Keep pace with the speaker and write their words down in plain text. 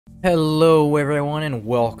Hello everyone and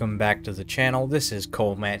welcome back to the channel. This is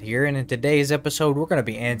Colmatt here, and in today's episode we're going to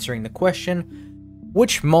be answering the question,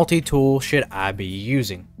 which multi-tool should I be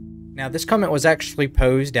using? Now this comment was actually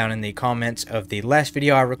posed down in the comments of the last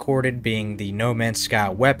video I recorded, being the No Man's Sky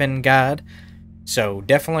weapon guide. So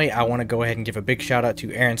definitely I want to go ahead and give a big shout out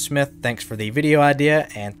to Aaron Smith. Thanks for the video idea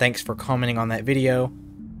and thanks for commenting on that video.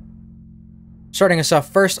 Starting us off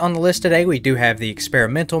first on the list today, we do have the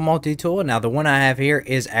experimental multi-tool. Now the one I have here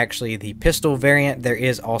is actually the pistol variant. There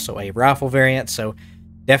is also a rifle variant, so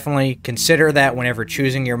definitely consider that whenever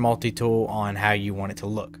choosing your multi-tool on how you want it to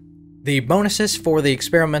look. The bonuses for the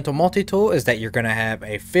experimental multi-tool is that you're going to have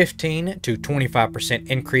a 15 to 25%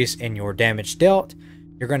 increase in your damage dealt.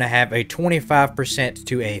 You're going to have a 25%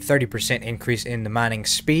 to a 30% increase in the mining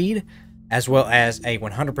speed, as well as a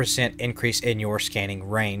 100% increase in your scanning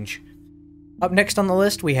range. Up next on the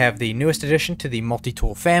list, we have the newest addition to the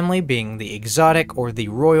multi-tool family, being the exotic or the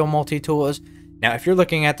royal multi-tools. Now, if you're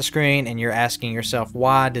looking at the screen and you're asking yourself,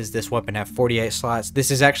 why does this weapon have 48 slots?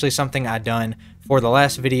 This is actually something I done for the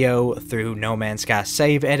last video through No Man's Sky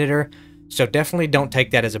Save Editor. So definitely don't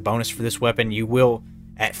take that as a bonus for this weapon. You will,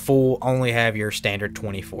 at full, only have your standard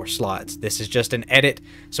 24 slots. This is just an edit.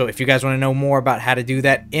 So if you guys want to know more about how to do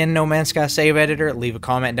that in No Man's Sky Save Editor, leave a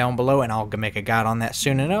comment down below and I'll make a guide on that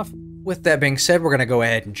soon enough. With that being said, we're going to go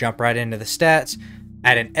ahead and jump right into the stats.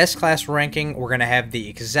 At an S-Class ranking, we're going to have the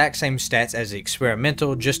exact same stats as the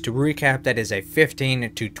experimental. Just to recap, that is a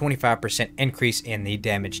 15 to 25% increase in the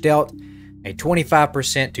damage dealt, a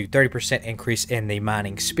 25% to 30% increase in the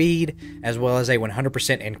mining speed, as well as a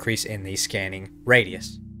 100% increase in the scanning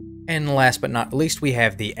radius. And last but not least, we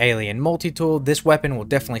have the alien multi-tool. This weapon will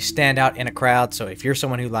definitely stand out in a crowd, so if you're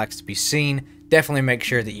someone who likes to be seen, definitely make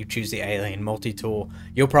sure that you choose the alien multi-tool.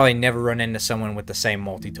 You'll probably never run into someone with the same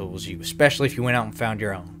multi-tool as you, especially if you went out and found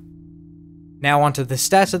your own. Now onto the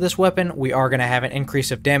stats of this weapon, we are going to have an increase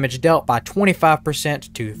of damage dealt by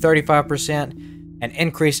 25% to 35%, an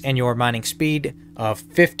increase in your mining speed of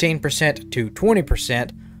 15% to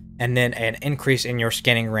 20%, and then an increase in your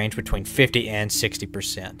scanning range between 50 and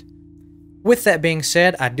 60%. With that being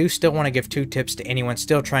said, I do still want to give 2 tips to anyone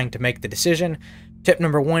still trying to make the decision. Tip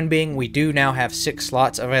number 1 being, we do now have 6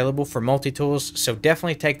 slots available for multi-tools, so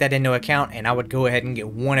definitely take that into account, and I would go ahead and get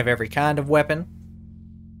one of every kind of weapon.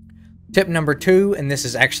 Tip number 2, and this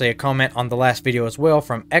is actually a comment on the last video as well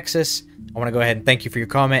from Exis. I want to go ahead and thank you for your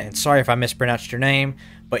comment, and sorry if I mispronounced your name,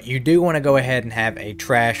 but you do want to go ahead and have a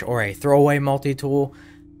trash or a throwaway multi-tool,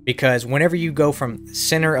 because whenever you go from the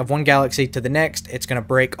center of one galaxy to the next, it's going to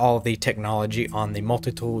break all of the technology on the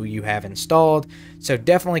multi-tool you have installed. So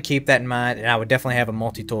definitely keep that in mind, and I would definitely have a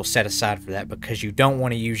multi-tool set aside for that, because you don't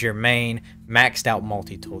want to use your main maxed out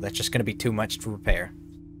multi-tool. That's just going to be too much to repair.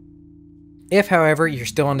 If, however, you're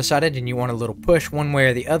still undecided and you want a little push one way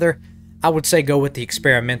or the other, I would say go with the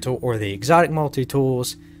experimental or the exotic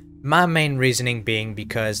multi-tools. My main reasoning being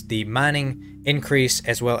because the mining increase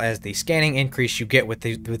as well as the scanning increase you get with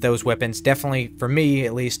those weapons definitely, for me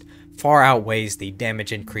at least, far outweighs the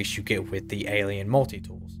damage increase you get with the alien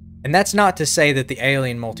multi-tools. And that's not to say that the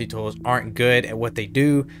alien multi-tools aren't good at what they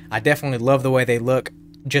do. I definitely love the way they look.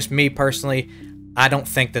 Just me personally, I don't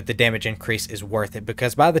think that the damage increase is worth it,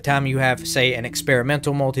 because by the time you have, say, an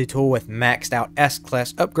experimental multi-tool with maxed out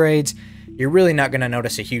S-Class upgrades, you're really not going to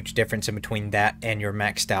notice a huge difference in between that and your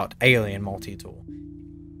maxed out alien multi-tool.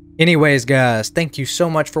 Anyways guys, thank you so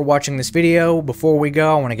much for watching this video. Before we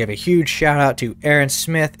go, I want to give a huge shout out to Aaron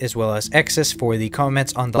Smith as well as Exis for the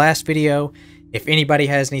comments on the last video. If anybody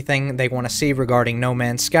has anything they want to see regarding No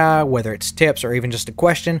Man's Sky, whether it's tips or even just a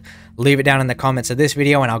question, leave it down in the comments of this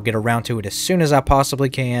video and I'll get around to it as soon as I possibly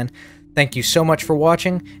can. Thank you so much for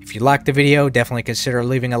watching. If you liked the video, definitely consider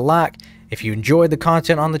leaving a like. If you enjoyed the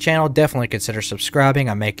content on the channel, definitely consider subscribing.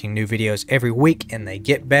 I'm making new videos every week and they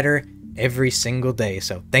get better every single day.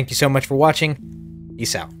 So thank you so much for watching.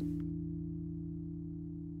 Peace out.